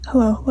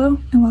Hello,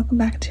 and welcome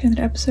back to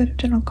another episode of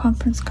General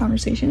Conference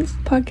Conversations,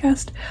 the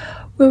podcast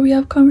where we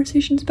have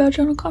conversations about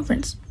General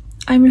Conference.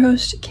 I'm your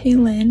host,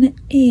 Kaylin,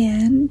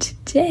 and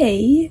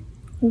today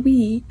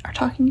we are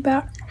talking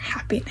about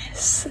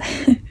happiness.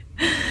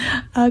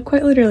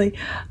 Quite literally.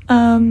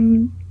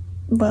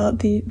 Well,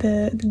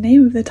 the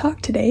name of the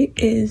talk today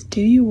is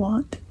Do You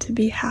Want to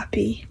Be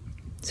Happy?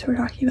 So we're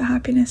talking about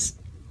happiness.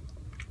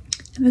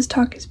 And this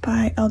talk is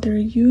by Elder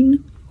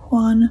Yoon,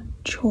 Hwan,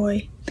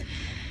 Choi.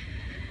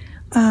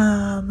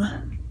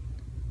 And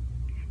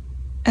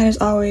as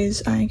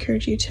always, I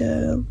encourage you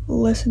to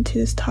listen to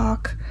this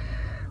talk,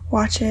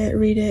 watch it,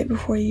 read it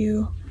before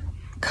you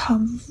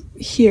come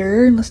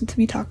here and listen to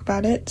me talk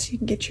about it, so you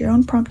can get your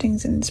own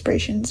promptings and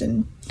inspirations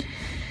and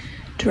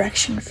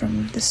direction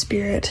from the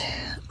Spirit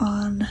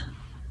on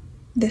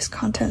this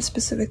content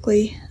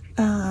specifically.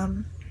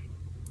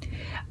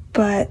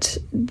 But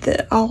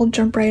I'll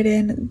jump right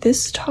in.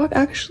 This talk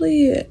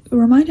actually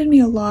reminded me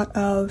a lot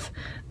of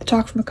the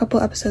talk from a couple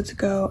episodes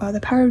ago, the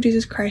power of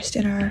Jesus Christ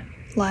in our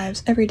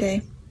lives every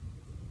day.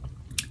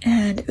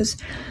 And it was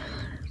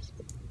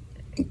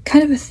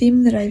kind of a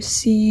theme that I've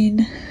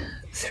seen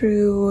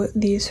through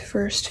these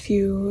first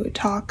few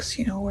talks.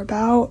 We're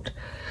about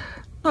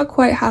not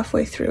quite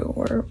halfway through,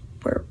 or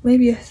we're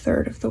maybe a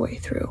third of the way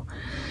through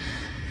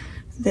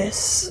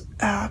this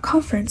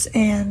conference,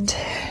 and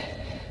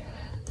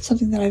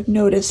something that I've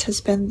noticed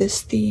has been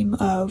this theme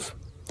of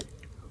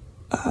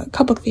a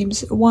couple of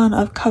themes. One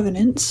of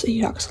covenants.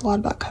 He talks a lot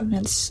about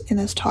covenants in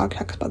this talk. He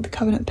talks about the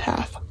covenant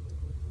path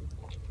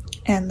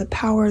and the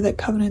power that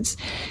covenants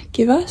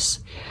give us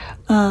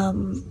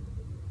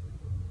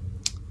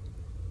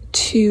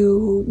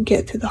to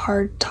get through the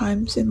hard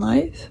times in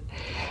life.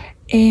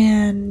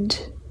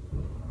 And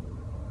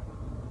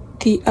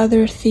the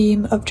other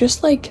theme of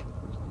just like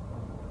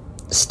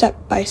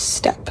step by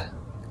step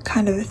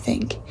kind of a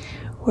thing,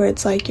 where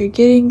it's like you're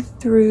getting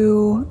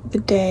through the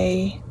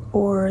day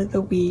or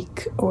the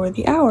week or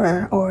the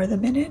hour or the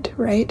minute,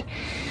 right?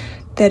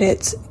 That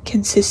it's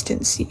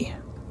consistency,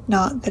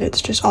 not that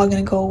it's just all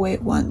going to go away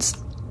at once.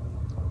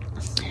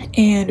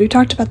 And we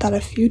talked about that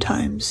a few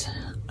times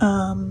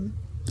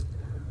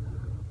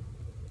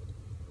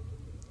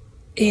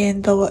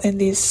in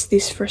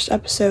these first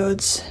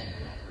episodes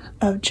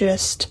of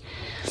just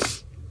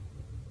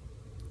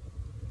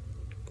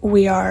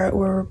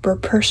we're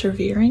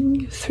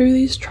persevering through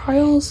these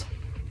trials,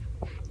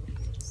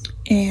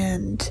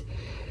 and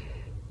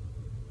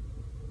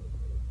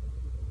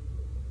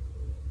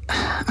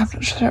I'm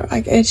not sure,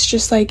 it's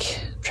just like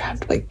trying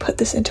to put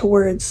this into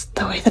words.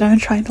 The way that I'm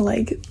trying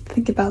to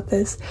think about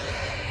this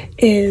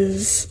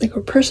is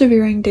we're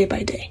persevering day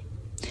by day,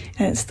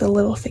 and it's the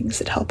little things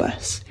that help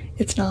us.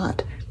 It's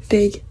not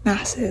big,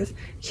 massive,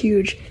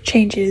 huge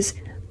changes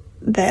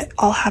that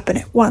all happen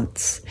at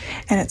once,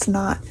 and it's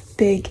not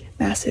big,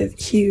 massive,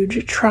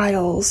 huge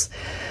trials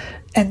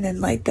and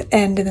then the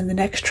end and then the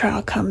next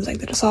trial comes.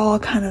 That it's all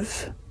kind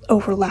of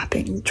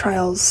overlapping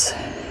trials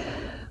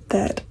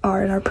that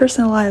are in our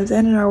personal lives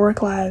and in our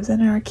work lives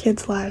and in our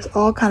kids' lives,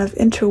 all kind of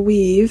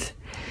interweave,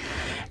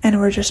 and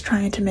we're just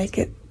trying to make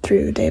it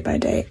through day by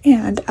day.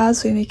 And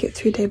as we make it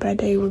through day by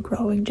day, we're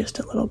growing just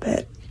a little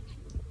bit.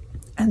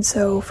 And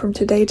so from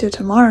today to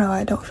tomorrow,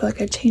 I don't feel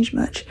like I've changed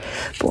much.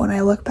 But when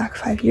I look back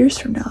 5 years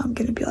from now, I'm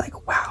going to be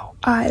like, wow,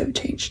 I've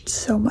changed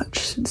so much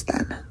since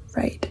then,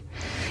 right?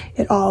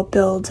 It all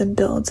builds and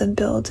builds and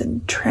builds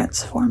and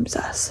transforms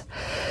us.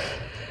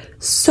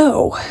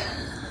 So,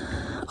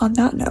 on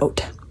that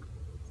note,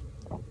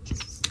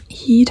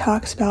 he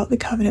talks about the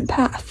covenant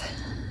path.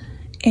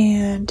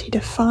 And he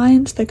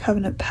defines the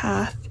covenant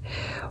path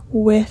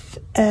with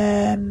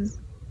a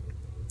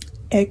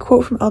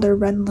quote from Elder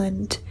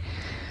Renland,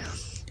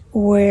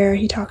 where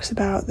he talks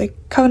about the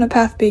covenant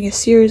path being a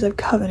series of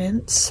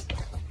covenants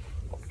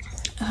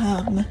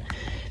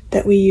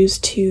that we use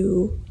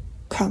to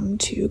come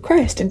to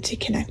Christ and to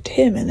connect to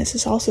him. And this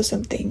is also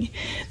something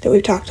that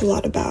we've talked a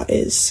lot about,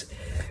 is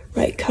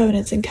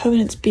covenants, and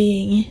covenants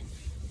being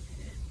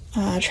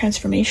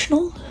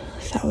transformational.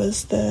 That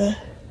was the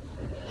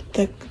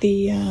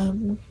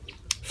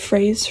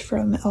phrase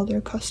from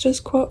Elder Costa's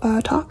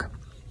talk,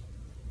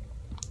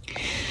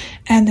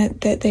 and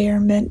that they are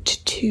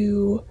meant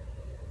to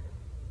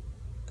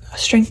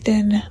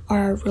strengthen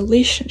our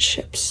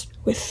relationships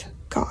with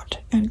God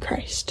and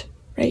Christ,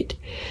 right?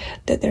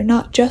 That they're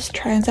not just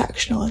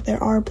transactional.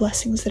 There are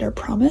blessings that are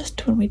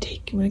promised when we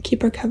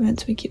keep our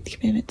covenants, we keep the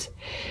commandments,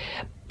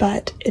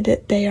 but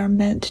that they are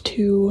meant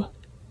to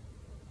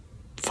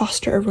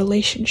foster a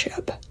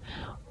relationship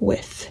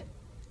with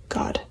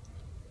God,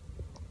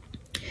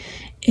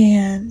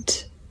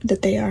 and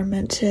that they are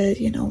meant to,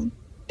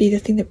 be the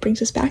thing that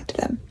brings us back to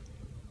them.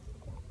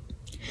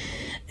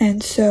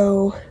 And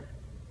so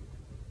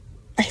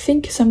I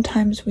think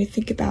sometimes we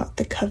think about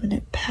the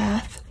covenant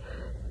path,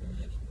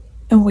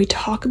 and we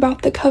talk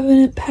about the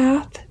covenant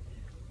path,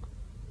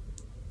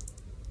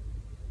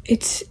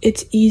 it's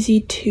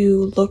easy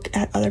to look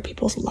at other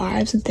people's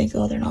lives and think,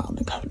 oh, they're not on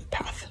the covenant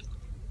path.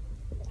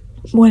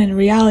 when in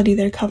reality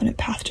their covenant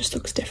path just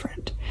looks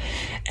different.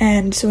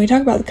 And so when we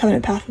talk about the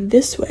covenant path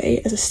this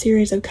way, as a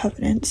series of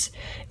covenants,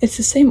 it's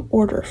the same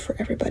order for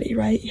everybody,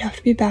 right? You have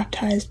to be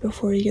baptized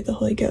before you get the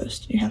Holy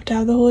Ghost. You have to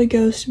have the Holy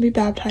Ghost and be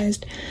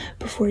baptized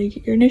before you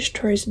get your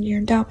initiatories and your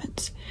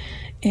endowments.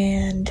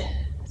 And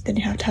then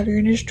you have to have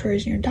your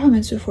initiatories and your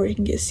endowments before you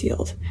can get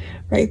sealed,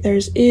 right? There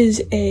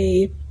is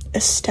a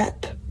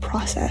step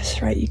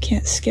process, right? You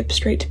can't skip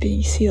straight to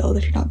being sealed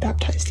if you're not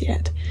baptized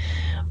yet.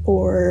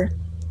 Or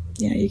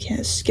you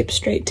can't skip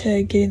straight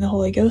to getting the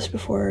Holy Ghost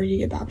before you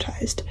get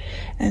baptized.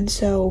 And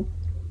so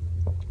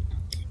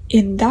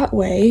in that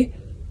way,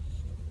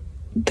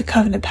 the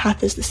covenant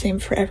path is the same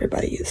for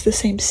everybody. It's the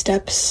same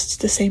steps, it's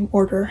the same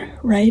order,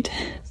 right?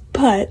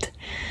 But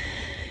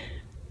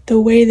the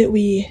way that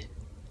we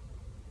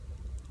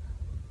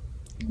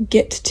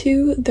get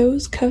to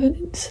those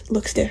covenants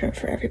looks different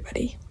for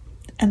everybody.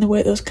 And the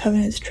way those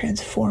covenants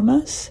transform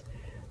us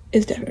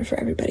is different for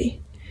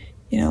everybody.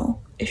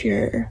 If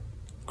you're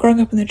growing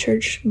up in the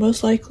church,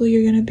 most likely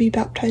you're going to be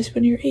baptized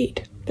when you're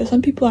 8. But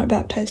some people aren't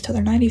baptized till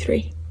they're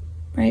 93,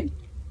 right?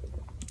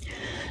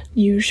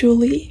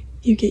 Usually,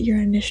 you get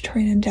your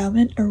initiatory and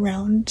endowment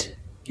around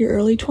your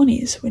early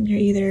 20s when you're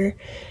either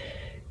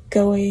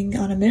going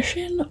on a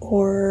mission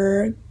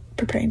or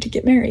preparing to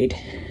get married.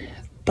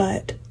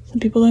 But some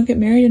people don't get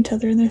married until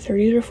they're in their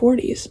 30s or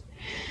 40s.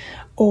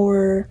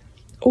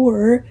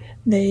 Or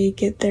they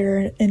get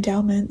their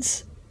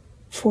endowments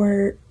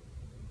for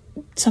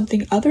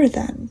something other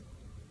than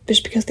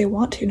just because they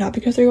want to, not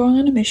because they're going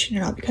on a mission or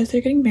not because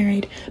they're getting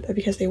married, but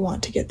because they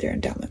want to get their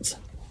endowments.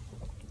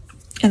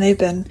 And they've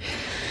been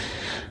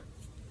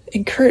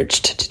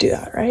encouraged to do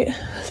that, right?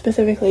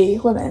 Specifically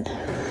women.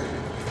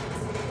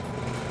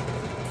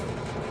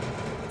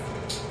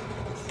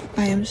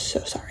 I am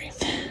so sorry.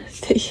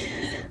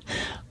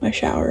 My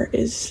shower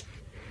is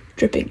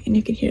dripping and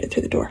you can hear it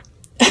through the door.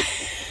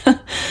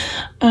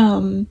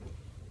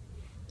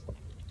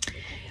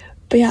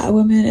 But yeah,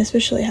 women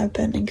especially have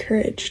been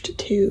encouraged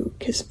to,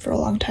 because for a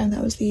long time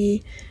that was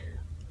the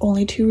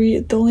only two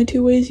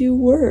ways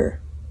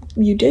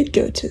you did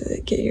go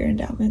to get your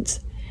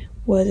endowments,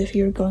 was if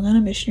you were going on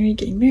a mission or you're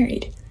getting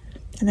married.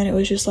 And then it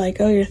was just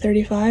like, oh, you're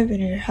 35 and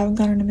you haven't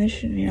gone on a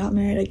mission and you're not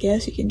married, I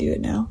guess you can do it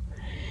now.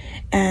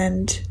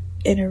 And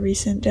in a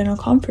recent general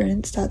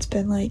conference, that's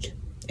been like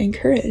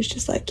encouraged.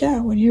 It's like, yeah,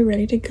 when you're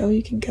ready to go,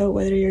 you can go,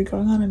 whether you're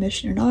going on a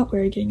mission or not,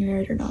 whether you're getting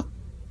married or not.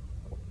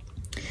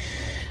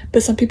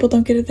 But some people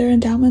don't get their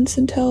endowments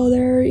until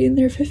they're in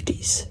their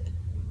 50s,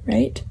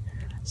 right?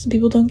 Some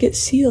people don't get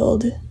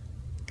sealed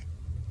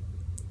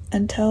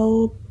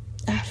until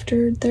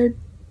after their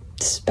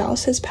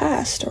spouse has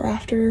passed or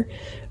after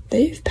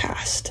they've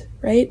passed,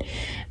 right?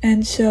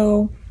 And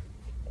so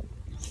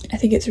I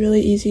think it's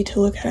really easy to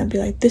look at it and be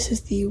like, this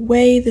is the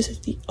way, this is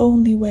the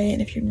only way,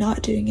 and if you're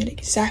not doing it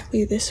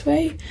exactly this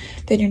way,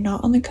 then you're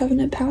not on the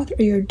covenant path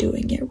or you're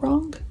doing it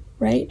wrong,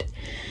 right?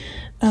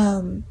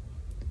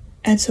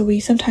 And so we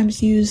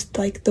sometimes use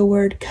like the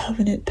word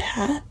covenant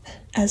path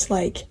as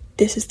like,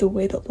 this is the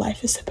way that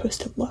life is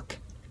supposed to look.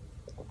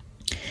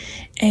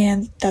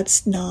 And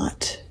that's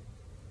not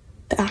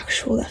the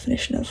actual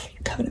definition of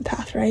covenant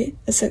path, right?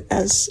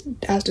 As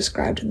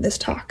described in this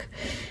talk.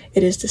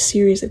 It is the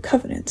series of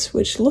covenants,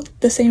 which look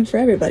the same for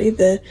everybody.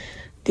 The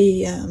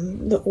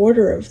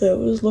order of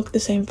those look the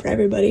same for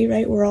everybody,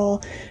 right? We're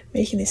all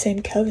making the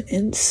same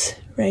covenants,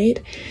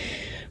 right?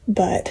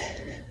 But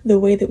the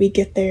way that we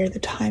get there, the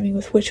timing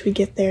with which we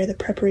get there, the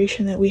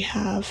preparation that we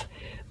have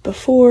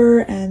before,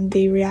 and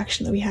the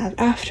reaction that we have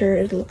after,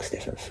 it looks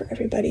different for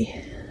everybody.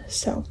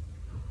 So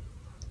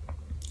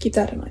keep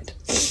that in mind.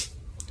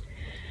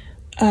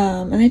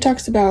 And it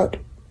talks about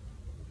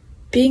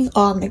being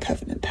on the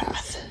covenant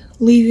path,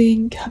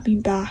 leaving,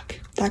 coming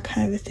back, that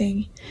kind of a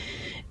thing.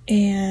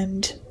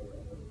 And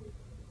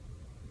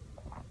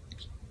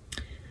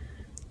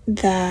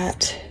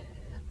that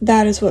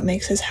is what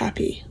makes us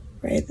happy,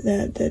 right?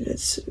 That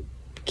it's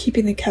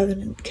keeping the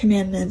covenant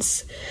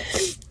commandments.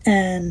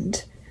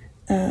 And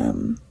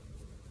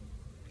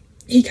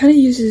he kind of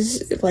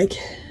uses like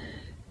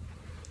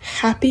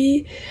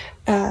happy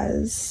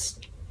as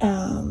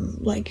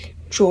like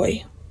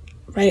joy,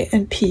 right?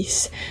 And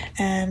peace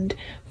and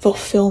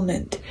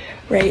fulfillment,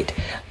 right?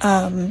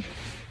 And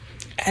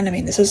I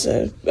mean, this is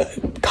a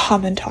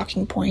common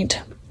talking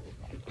point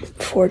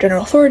for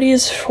general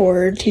authorities,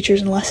 for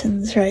teachers and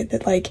lessons, right?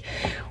 That like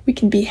we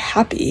can be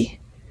happy,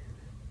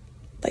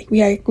 like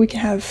we can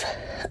have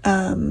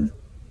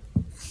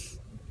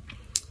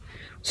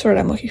sort of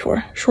I'm looking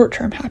for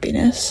short-term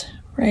happiness,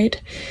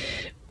 right?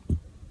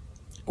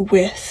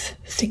 With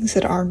things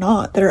that are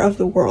of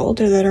the world,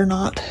 or that are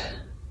not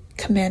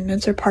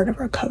commandments or part of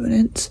our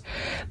covenants,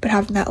 but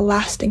having that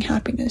lasting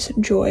happiness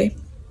and joy,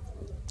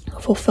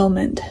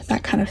 fulfillment,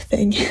 that kind of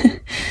thing.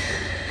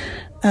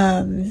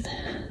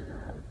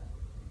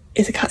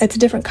 It's a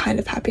different kind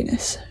of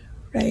happiness,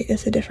 right?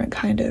 It's a different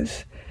kind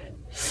of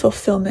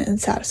fulfillment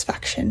and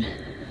satisfaction,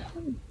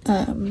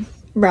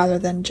 rather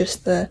than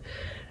just the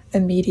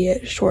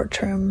immediate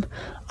short-term,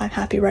 I'm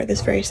happy right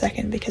this very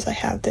second because I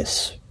have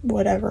this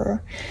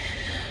whatever,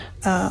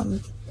 but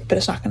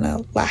it's not going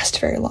to last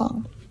very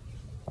long.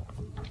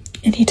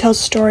 And he tells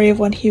a story of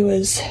when he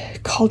was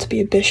called to be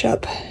a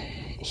bishop.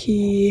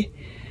 He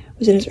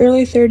was in his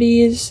early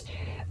 30s.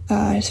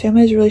 His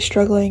family was really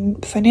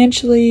struggling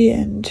financially,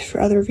 and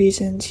for other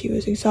reasons. He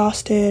was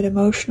exhausted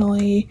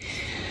emotionally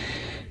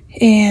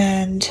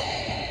and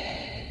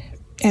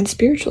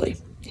spiritually.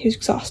 He was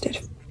exhausted.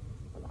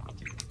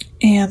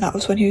 And that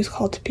was when he was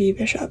called to be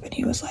bishop, and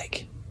he was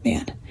like,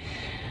 man.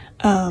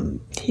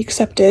 He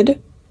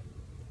accepted,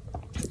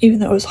 even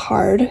though it was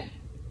hard,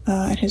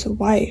 and his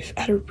wife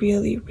had a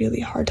really, really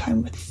hard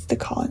time with the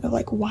calling of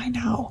like, why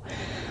now?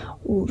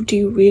 Do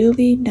you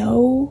really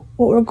know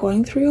what we're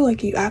going through?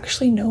 Like, you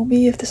actually know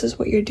me? If this is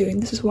what you're doing,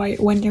 this is why,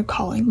 when you're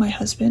calling my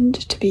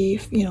husband to be,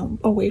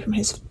 away from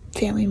his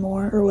family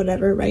more or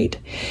whatever, right?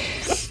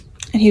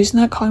 And he was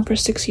not calling for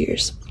 6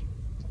 years.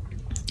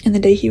 And the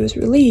day he was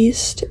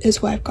released,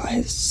 his wife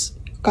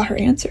got her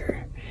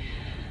answer.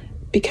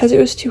 Because it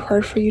was too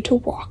hard for you to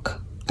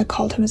walk, I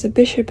called him as a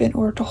bishop in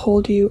order to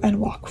hold you and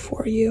walk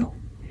for you.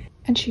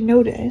 And she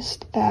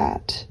noticed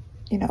that,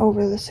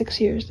 over the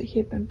 6 years that he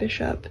had been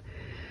bishop,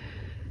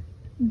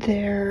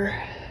 they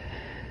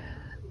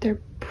had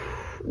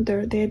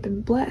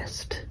been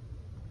blessed.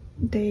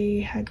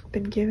 They had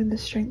been given the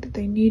strength that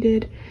they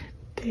needed.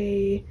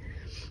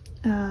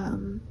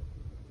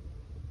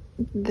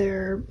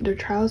 Their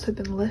trials had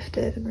been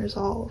lifted and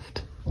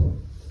resolved.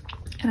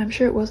 And I'm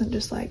sure it wasn't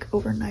just like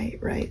overnight,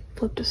 right?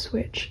 Flipped a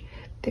switch.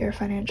 They are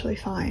financially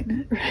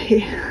fine,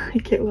 right?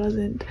 Like, it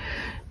wasn't,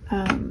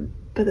 but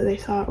that they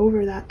saw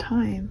over that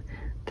time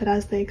that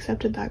as they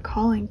accepted that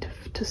calling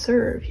to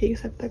serve, he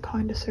accepted that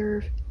calling to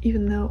serve,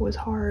 even though it was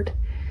hard,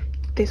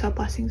 they saw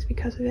blessings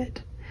because of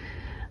it.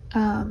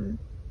 I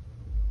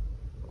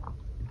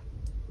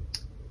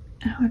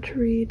want to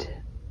read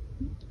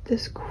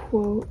this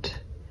quote.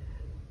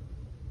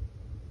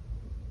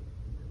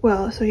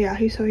 Well, so he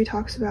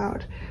talks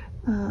about,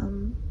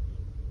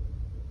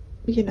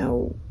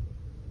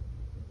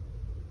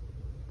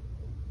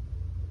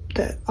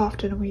 that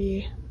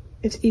often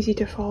it's easy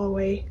to fall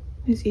away.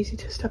 It's easy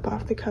to step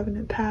off the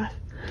covenant path.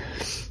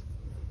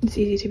 It's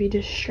easy to be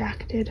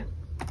distracted.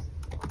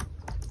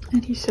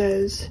 And he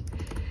says,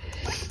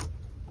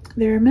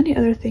 there are many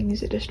other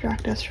things that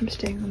distract us from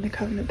staying on the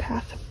covenant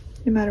path.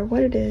 No matter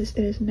what it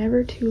is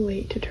never too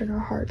late to turn our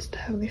hearts to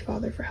Heavenly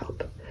Father for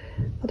help.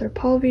 Elder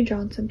Paul V.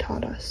 Johnson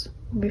taught us,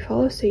 when we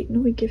follow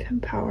Satan, we give him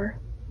power.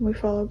 When we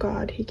follow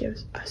God, he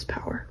gives us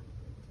power.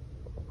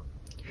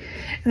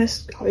 And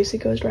this obviously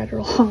goes right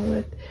along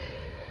with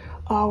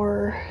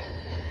our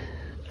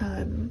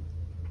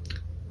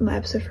my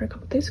episode for a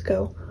couple days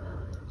ago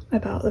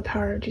about the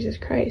power of Jesus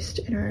Christ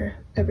in our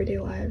everyday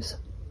lives.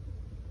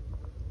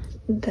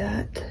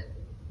 That,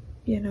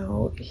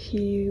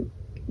 he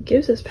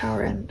gives us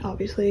power, and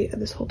obviously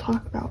this whole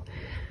talk about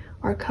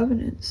our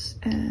covenants,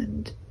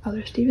 and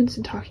Elder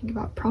Stevenson talking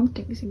about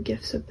promptings and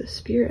gifts of the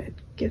Spirit,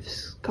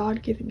 gifts,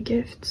 God-given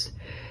gifts,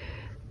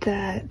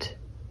 that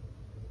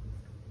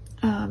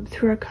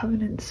through our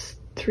covenants,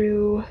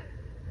 through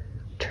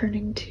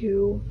turning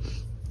to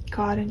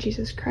God and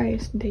Jesus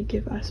Christ, they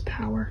give us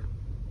power.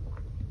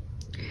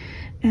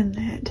 And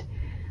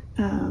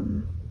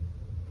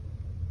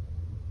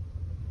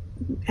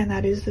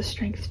that is the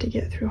strength to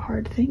get through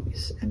hard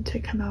things and to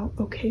come out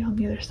okay on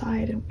the other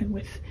side, and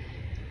with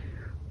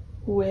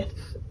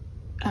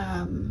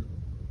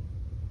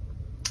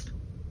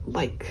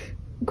like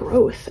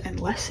growth and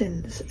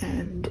lessons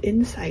and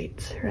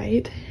insights,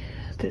 right?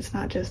 That it's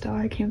not just,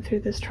 I came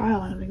through this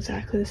trial and I'm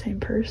exactly the same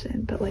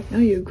person, but like, no,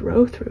 you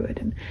grow through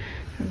it, and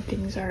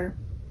things are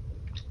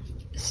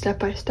step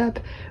by step,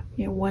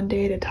 one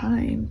day at a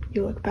time.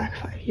 You look back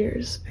 5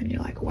 years and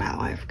you're like, wow,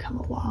 I've come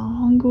a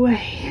long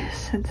way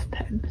since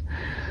then.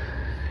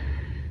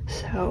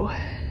 So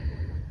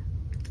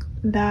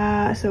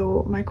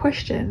my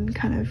question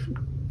kind of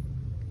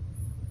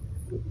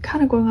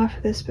going off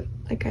of this, but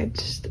like,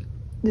 this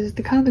is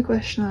the kind of the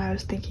question that I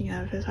was thinking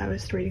of as I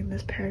was reading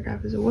this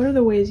paragraph, is what are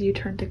the ways you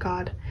turn to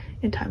God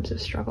in times of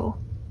struggle?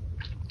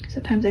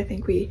 Sometimes I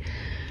think we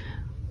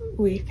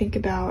think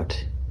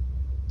about,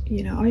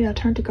 oh yeah,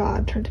 turn to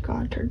God.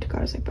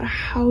 It's like, but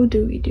how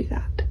do we do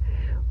that?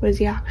 What is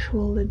the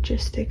actual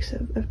logistics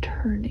of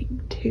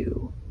turning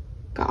to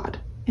God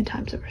in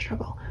times of a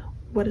struggle?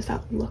 What does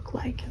that look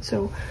like? And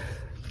so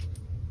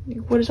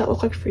what does that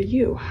look like for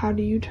you? How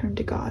do you turn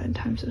to God in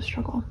times of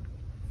struggle?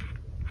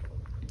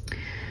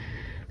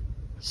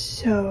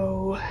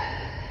 So,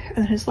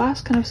 and his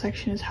last kind of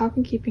section is, how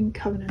can keeping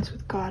covenants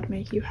with God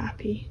make you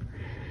happy?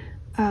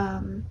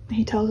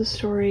 He tells a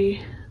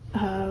story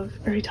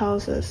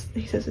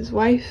he says his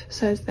wife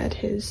says that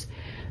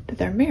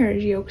their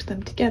marriage yokes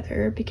them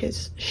together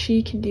because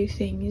she can do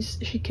things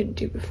she couldn't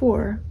do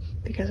before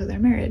because of their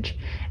marriage.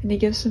 And he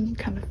gives some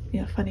kind of,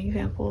 funny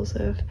examples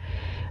of,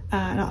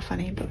 not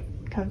funny, but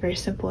kind of very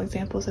simple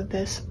examples of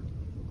this.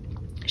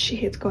 She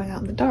hates going out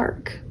in the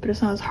dark, but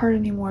it's not as hard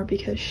anymore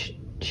because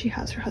she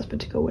has her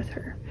husband to go with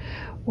her.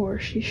 Or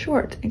she's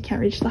short and can't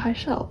reach the high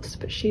shelves,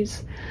 but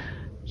she's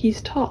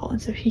he's tall,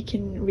 and so he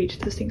can reach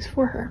those things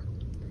for her.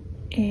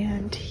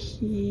 And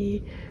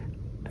he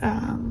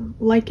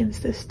likens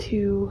this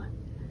to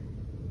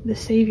the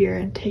Savior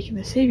and taking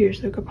the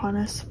Savior's yoke upon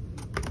us.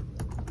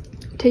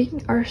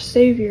 Taking our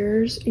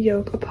Savior's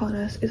yoke upon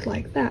us is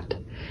like that.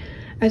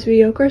 As we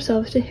yoke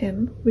ourselves to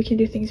him, we can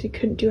do things we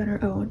couldn't do on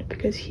our own,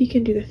 because he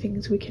can do the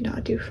things we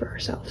cannot do for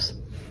ourselves.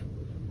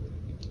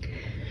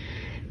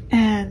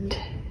 And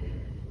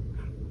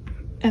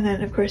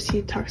then, of course,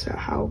 he talks about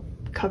how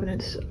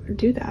covenants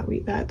do that.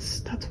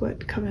 That's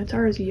what covenants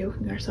are, is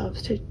yoking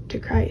ourselves to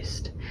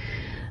Christ.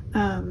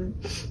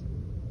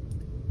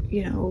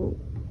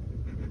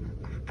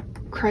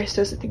 Christ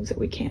does the things that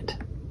we can't.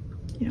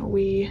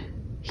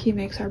 He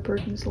makes our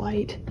burdens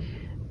light,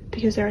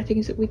 because there are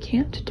things that we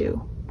can't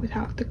do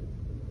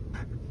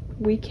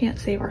we can't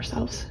save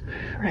ourselves,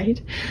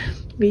 right?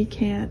 We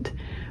can't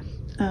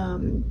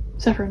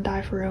suffer and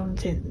die for our own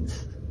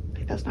sins.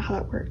 That's not how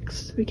that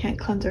works. We can't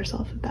cleanse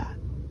ourselves of that,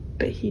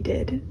 but he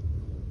did.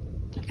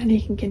 And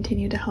he can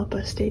continue to help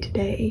us day to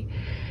day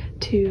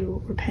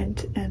to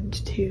repent and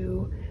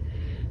to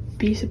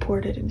be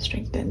supported and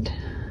strengthened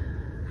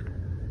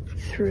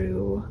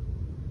through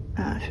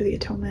the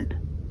atonement,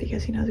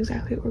 because he knows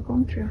exactly what we're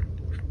going through.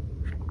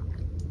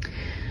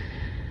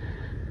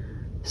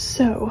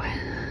 So,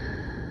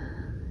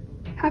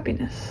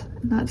 happiness,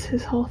 and that's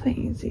his whole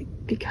thing,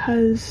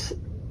 because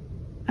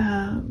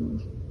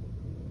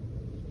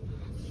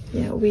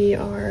we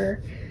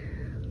are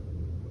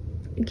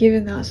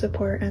given that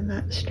support and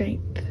that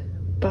strength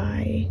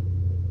by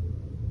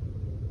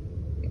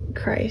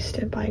Christ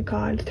and by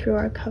God through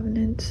our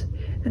covenants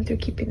and through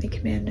keeping the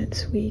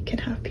commandments. We can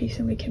have peace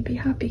and we can be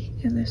happy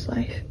in this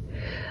life.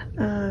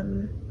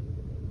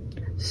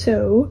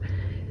 So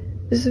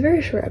this is a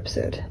very short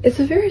episode. It's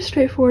a very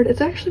straightforward,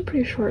 it's actually a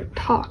pretty short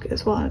talk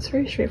as well, and it's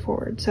very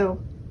straightforward, so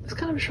it's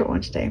kind of a short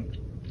one today.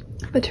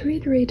 But to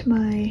repeat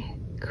my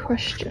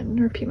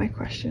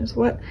question is,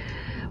 what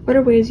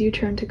are ways you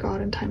turn to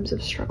God in times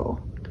of struggle?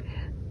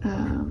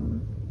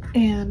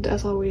 And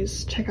as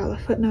always, check out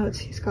the footnotes.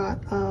 He's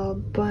got a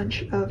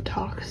bunch of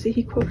talks that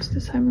he quotes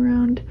this time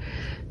around,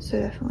 so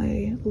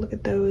definitely look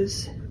at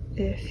those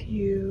if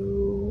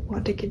you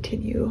want to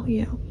continue,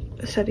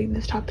 studying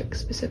this topic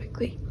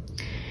specifically.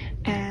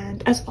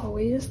 And as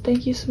always,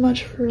 thank you so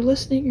much for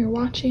listening or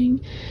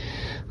watching.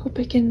 Hope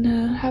I can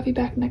have you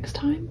back next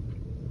time.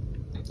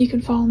 You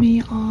can follow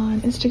me on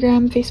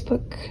Instagram,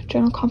 Facebook,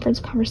 General Conference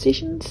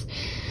Conversations,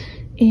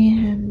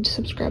 and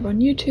subscribe on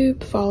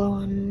YouTube, follow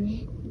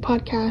on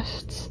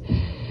podcasts,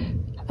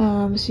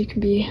 so you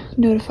can be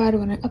notified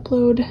when I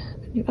upload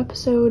a new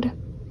episode.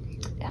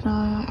 And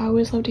I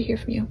always love to hear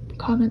from you.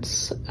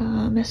 Comments,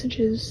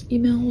 messages,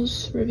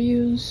 emails,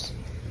 reviews.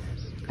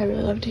 I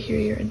really love to hear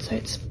your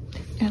insights.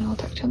 And I'll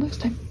talk to you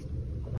next time.